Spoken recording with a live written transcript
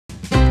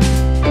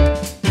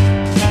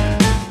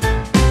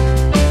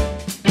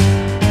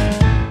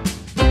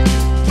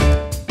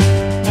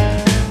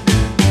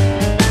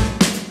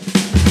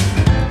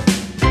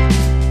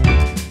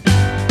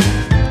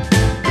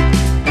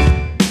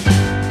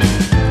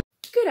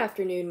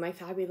afternoon, my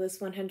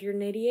fabulous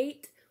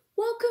 188.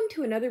 Welcome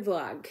to another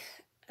vlog.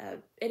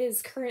 It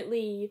is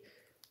currently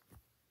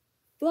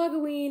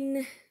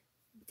Vlogoween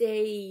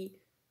day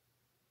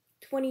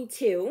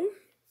 22,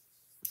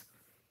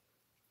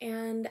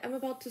 and I'm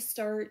about to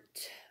start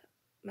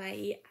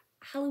my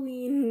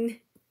Halloweentown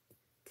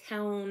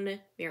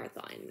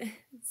marathon.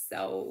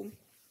 So,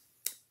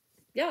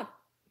 yeah,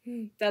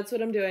 that's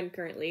what I'm doing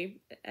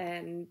currently,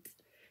 and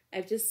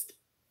I've just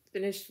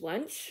finished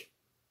lunch.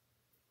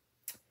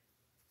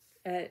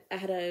 I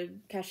had a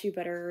cashew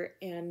butter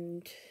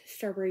and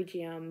strawberry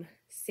jam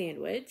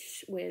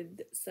sandwich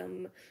with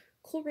some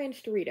Cool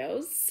Ranch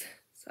Doritos.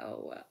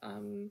 So,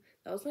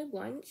 that was my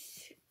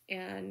lunch.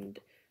 And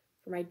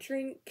for my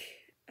drink,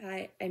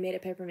 I made a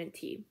peppermint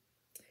tea.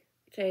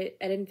 Which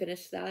I didn't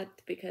finish that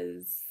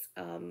because,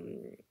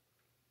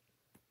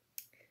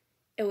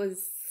 it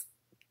was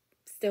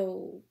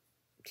still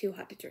too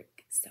hot to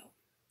drink. So,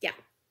 yeah.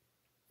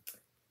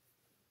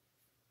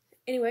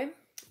 Anyway,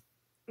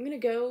 I'm gonna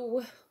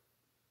go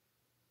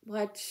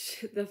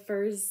watch the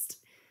first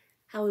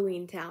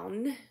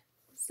Halloweentown.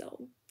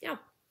 So, yeah.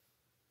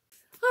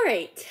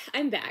 Alright,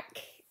 I'm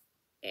back.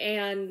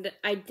 And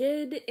I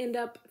did end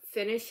up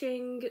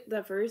finishing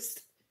the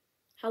first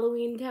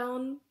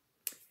Halloweentown.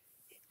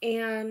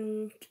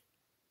 And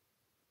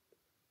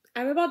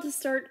I'm about to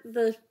start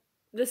the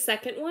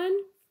second one.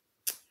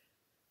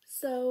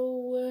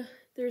 So,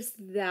 there's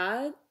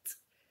that.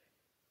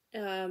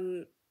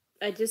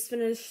 I just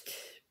finished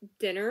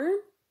dinner.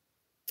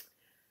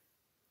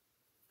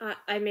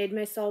 I made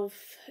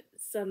myself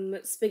some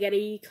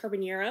spaghetti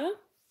carbonara,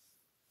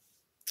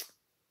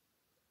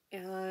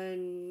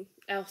 and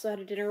I also had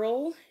a dinner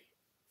roll,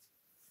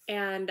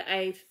 and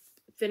I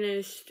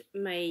finished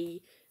my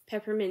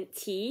peppermint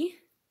tea,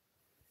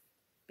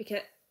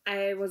 because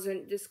I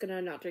wasn't just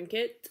gonna not drink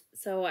it,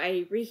 so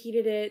I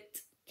reheated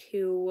it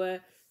to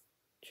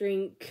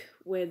drink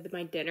with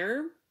my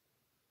dinner.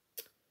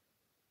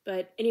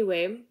 But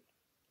anyway,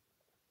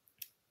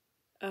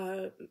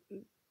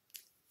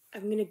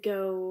 I'm gonna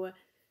go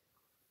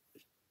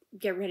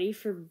get ready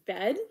for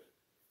bed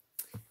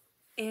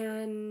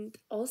and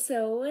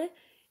also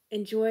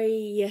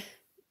enjoy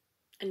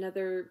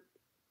another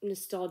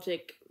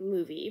nostalgic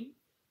movie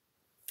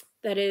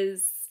that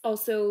is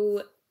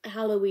also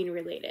Halloween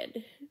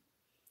related.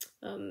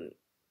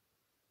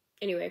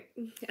 Anyway,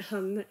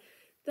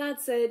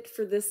 that's it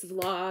for this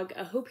vlog.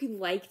 I hope you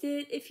liked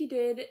it. If you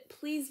did,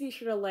 please be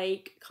sure to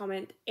like,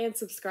 comment, and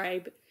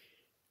subscribe.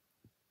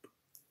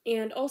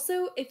 And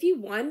also, if you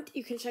want,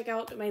 you can check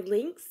out my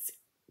links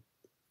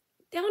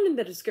down in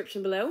the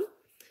description below.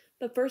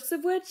 The first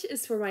of which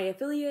is for my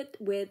affiliate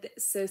with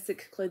So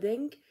Sick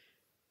Clothing.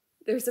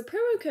 There's a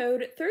promo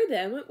code through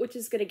them, which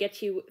is going to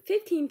get you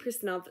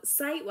 15% off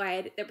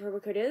site-wide. That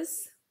promo code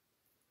is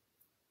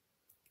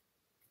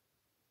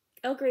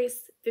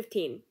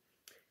LGrace15.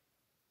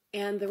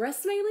 And the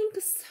rest of my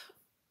links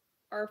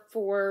are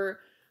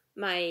for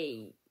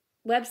my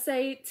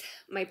website,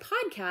 my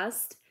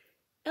podcast,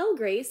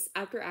 Grace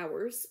After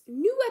Hours.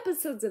 New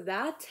episodes of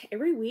that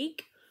every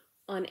week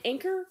on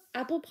Anchor,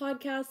 Apple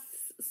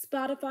Podcasts,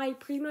 Spotify,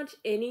 pretty much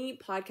any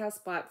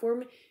podcast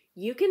platform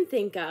you can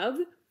think of.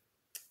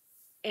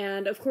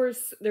 And of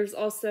course, there's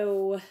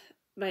also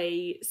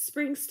my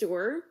spring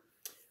store,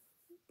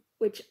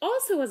 which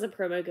also has a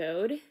promo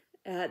code.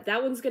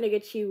 That one's going to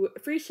get you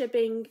free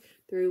shipping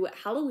through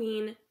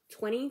Halloween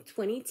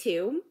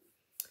 2022.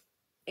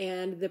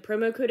 And the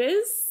promo code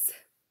is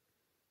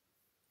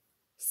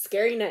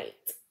Scary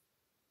Night.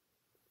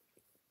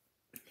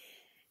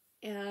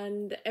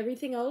 And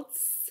everything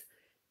else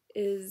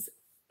is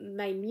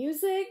my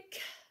music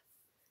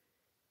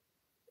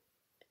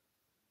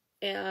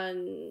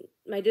and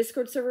my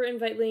Discord server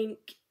invite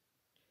link.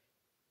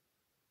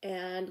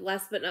 And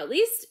last but not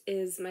least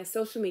is my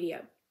social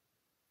media.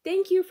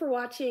 Thank you for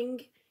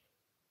watching,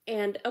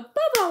 and above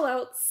all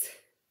else,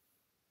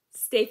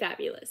 stay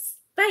fabulous.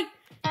 Bye!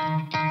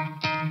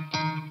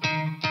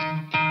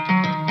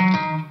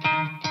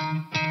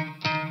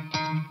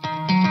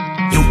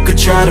 You could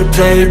try to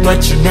play,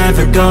 but you're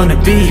never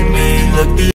gonna beat me. Look